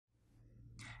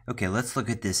Okay, let's look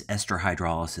at this ester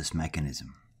hydrolysis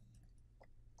mechanism.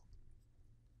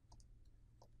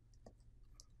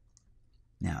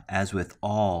 Now, as with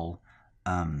all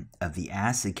of the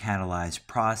acid-catalyzed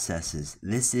processes,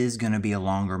 this is going to be a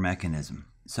longer mechanism.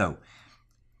 So,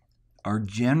 our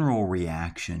general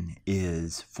reaction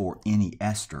is for any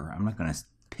ester. I'm not going to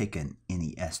pick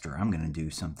any ester. I'm going to do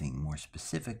something more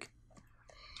specific.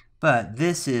 But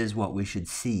this is what we should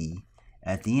see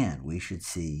at the end. We should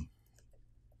see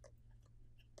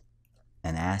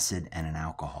an acid and an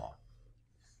alcohol.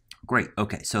 Great.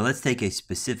 Okay, so let's take a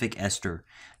specific ester.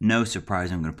 No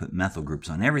surprise, I'm going to put methyl groups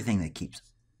on everything. That keeps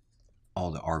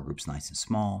all the R groups nice and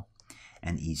small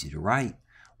and easy to write.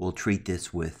 We'll treat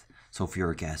this with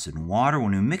sulfuric acid and water.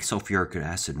 When we mix sulfuric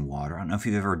acid and water, I don't know if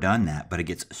you've ever done that, but it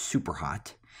gets super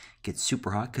hot. It gets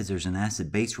super hot because there's an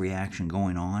acid-base reaction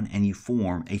going on, and you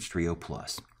form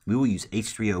H3O+. We will use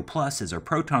H3O+ as our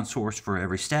proton source for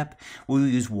every step. We will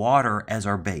use water as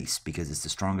our base because it's the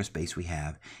strongest base we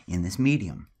have in this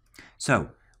medium.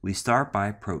 So we start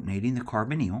by protonating the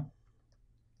carbonyl.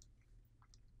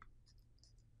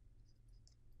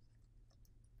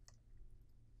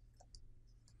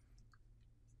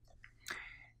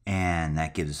 And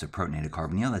that gives us a protonated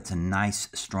carbonyl. That's a nice,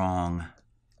 strong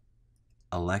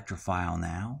electrophile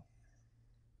now.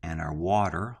 And our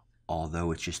water,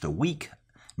 although it's just a weak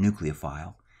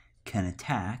nucleophile, can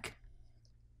attack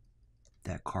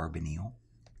that carbonyl.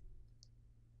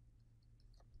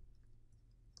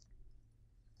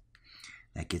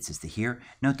 That gets us to here.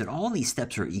 Note that all these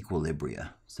steps are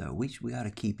equilibria, so we ought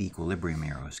to keep equilibrium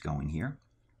arrows going here.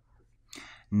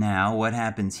 Now, what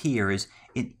happens here is,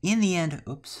 in the end,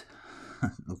 oops,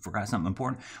 I forgot something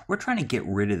important. We're trying to get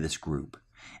rid of this group.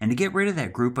 And to get rid of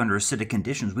that group under acidic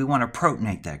conditions, we want to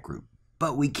protonate that group.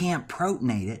 But we can't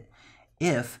protonate it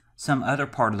if some other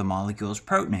part of the molecule is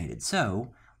protonated.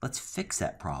 So, let's fix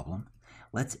that problem.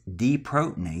 Let's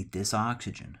deprotonate this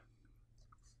oxygen.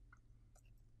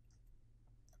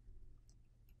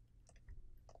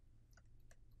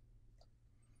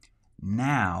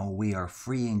 Now we are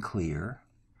free and clear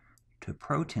to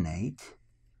protonate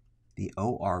the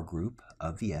OR group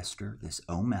of the ester, this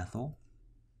O-methyl.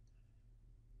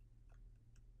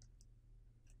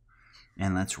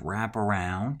 And let's wrap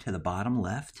around to the bottom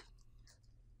left.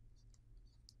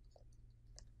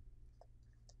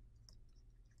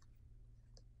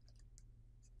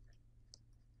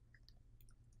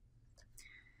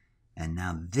 And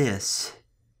now this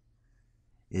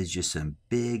is just a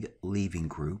big leaving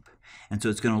group. And so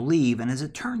it's going to leave, and as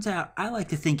it turns out, I like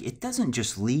to think it doesn't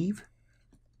just leave.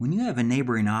 When you have a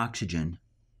neighboring oxygen,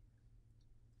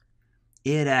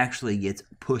 it actually gets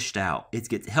pushed out. It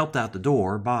gets helped out the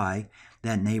door by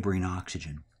that neighboring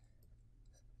oxygen.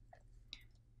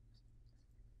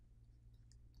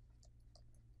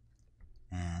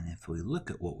 And if we look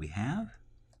at what we have,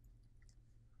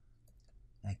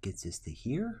 that gets us to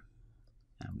here.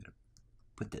 I'm going to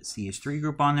put that CH3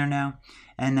 group on there now.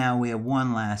 And now we have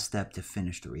one last step to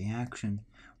finish the reaction.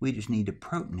 We just need to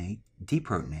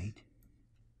deprotonate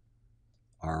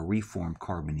our reformed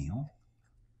carbonyl.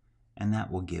 And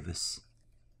that will give us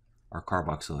our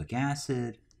carboxylic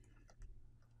acid,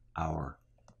 our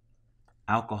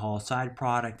alcohol side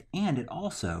product, and it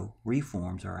also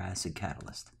reforms our acid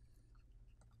catalyst.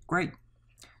 Great.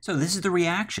 So this is the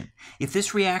reaction. If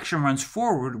this reaction runs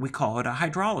forward, we call it a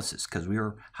hydrolysis because we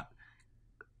are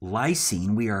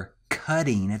lysine, we are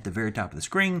cutting at the very top of the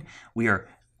screen. We are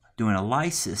doing a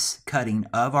lysis cutting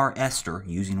of our ester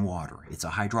using water. It's a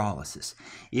hydrolysis.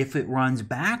 If it runs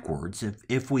backwards,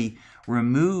 if we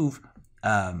remove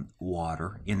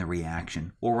water in the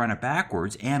reaction, we'll run it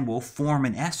backwards and we'll form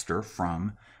an ester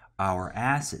from our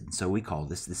acid. So we call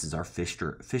this is our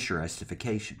Fischer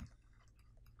esterification.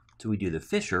 So we do the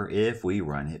Fischer if we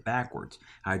run it backwards.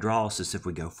 Hydrolysis if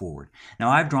we go forward. Now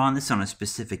I've drawn this on a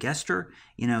specific ester.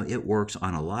 You know, it works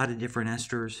on a lot of different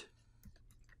esters.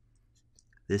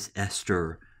 This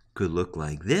ester could look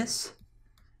like this,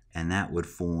 and that would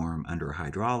form under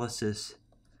hydrolysis.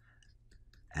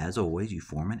 As always, you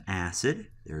form an acid.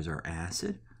 There's our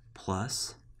acid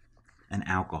plus an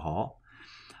alcohol.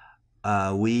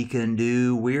 We can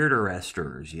do weirder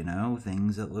esters, you know,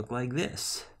 things that look like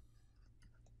this.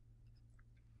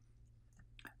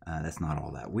 That's not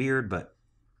all that weird, but,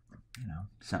 you know,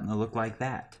 something that look like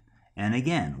that. And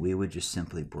again, we would just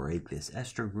simply break this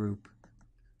ester group.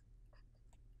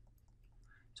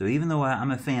 So even though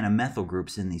I'm a fan of methyl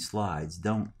groups in these slides,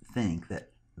 don't think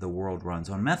that the world runs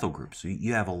on methyl groups. So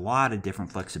you have a lot of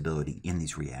different flexibility in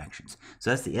these reactions. So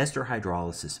that's the ester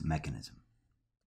hydrolysis mechanism.